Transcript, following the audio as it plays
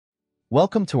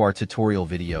Welcome to our tutorial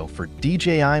video for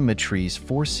DJI Matrice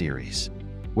 4 series,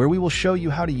 where we will show you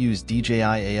how to use DJI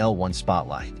AL1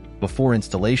 Spotlight. Before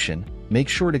installation, make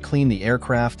sure to clean the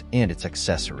aircraft and its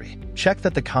accessory. Check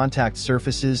that the contact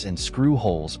surfaces and screw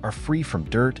holes are free from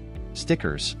dirt,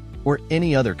 stickers, or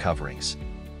any other coverings.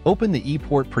 Open the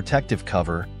E-port protective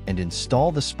cover and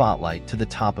install the Spotlight to the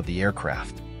top of the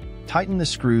aircraft. Tighten the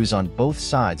screws on both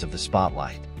sides of the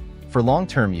Spotlight. For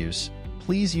long-term use,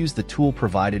 please use the tool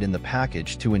provided in the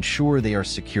package to ensure they are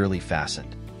securely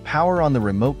fastened. Power on the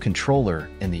remote controller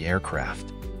in the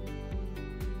aircraft.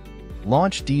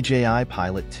 Launch DJI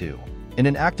Pilot 2, and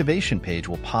an activation page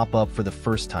will pop up for the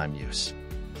first-time use.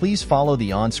 Please follow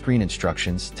the on-screen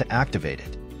instructions to activate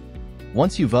it.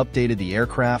 Once you've updated the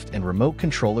aircraft and remote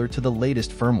controller to the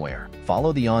latest firmware,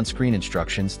 follow the on-screen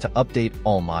instructions to update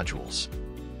all modules.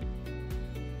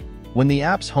 When the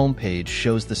app's homepage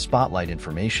shows the Spotlight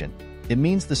information, it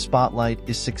means the Spotlight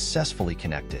is successfully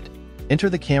connected. Enter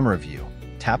the camera view,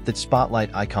 tap the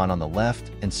Spotlight icon on the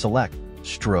left and select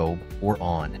Strobe or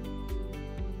On.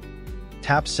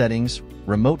 Tap Settings,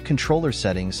 Remote Controller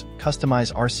Settings,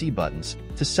 Customize RC buttons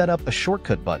to set up a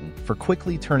shortcut button for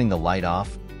quickly turning the light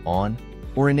off, on,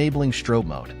 or enabling strobe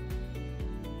mode.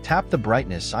 Tap the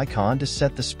Brightness icon to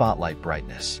set the Spotlight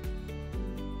brightness.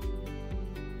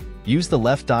 Use the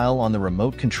left dial on the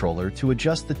remote controller to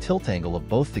adjust the tilt angle of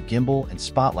both the gimbal and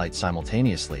Spotlight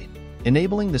simultaneously,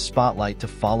 enabling the Spotlight to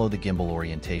follow the gimbal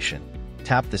orientation.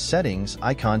 Tap the Settings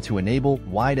icon to enable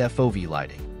Wide FOV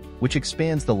lighting, which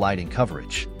expands the lighting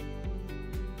coverage.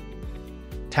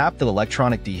 Tap the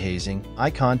electronic dehazing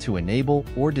icon to enable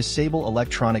or disable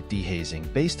electronic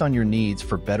dehazing based on your needs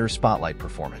for better Spotlight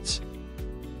performance.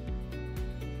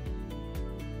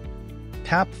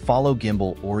 Tap Follow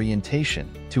Gimbal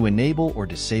Orientation to enable or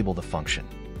disable the function.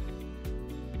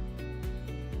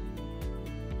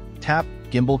 Tap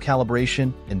Gimbal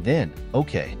Calibration and then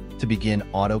OK to begin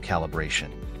auto calibration.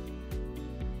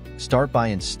 Start by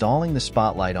installing the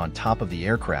Spotlight on top of the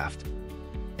aircraft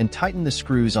and tighten the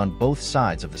screws on both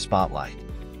sides of the Spotlight.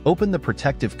 Open the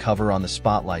protective cover on the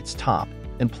Spotlight's top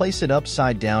and place it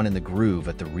upside down in the groove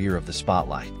at the rear of the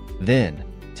Spotlight. Then,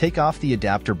 take off the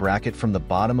adapter bracket from the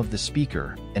bottom of the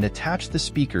speaker and attach the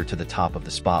speaker to the top of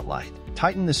the Spotlight.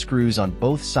 Tighten the screws on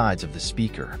both sides of the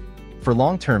speaker. For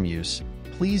long-term use,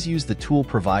 please use the tool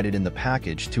provided in the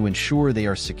package to ensure they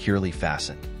are securely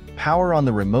fastened. Power on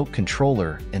the remote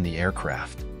controller in the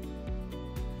aircraft.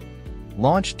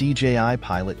 Launch DJI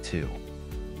Pilot 2.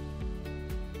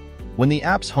 When the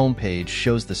app's homepage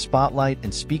shows the Spotlight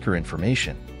and speaker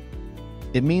information,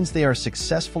 it means they are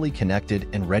successfully connected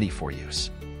and ready for use.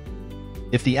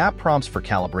 If the app prompts for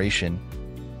calibration,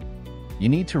 you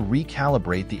need to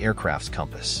recalibrate the aircraft's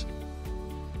compass.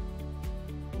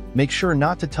 Make sure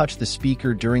not to touch the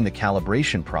speaker during the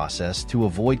calibration process to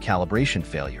avoid calibration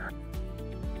failure.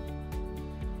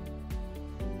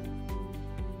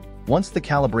 Once the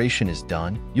calibration is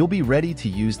done, you'll be ready to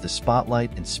use the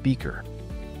Spotlight and speaker.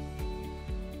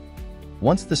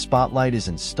 Once the Spotlight is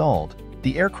installed,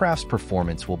 the aircraft's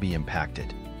performance will be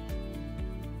impacted.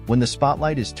 When the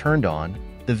Spotlight is turned on,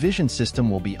 the vision system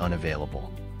will be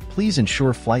unavailable. Please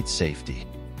ensure flight safety.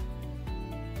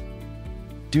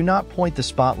 Do not point the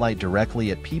Spotlight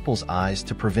directly at people's eyes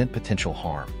to prevent potential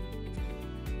harm.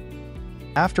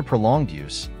 After prolonged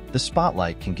use, the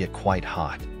Spotlight can get quite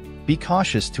hot. Be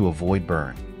cautious to avoid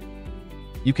burn.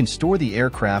 You can store the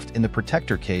aircraft in the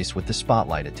protector case with the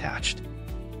Spotlight attached.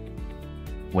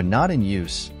 When not in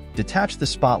use, detach the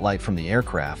Spotlight from the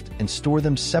aircraft and store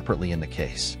them separately in the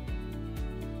case.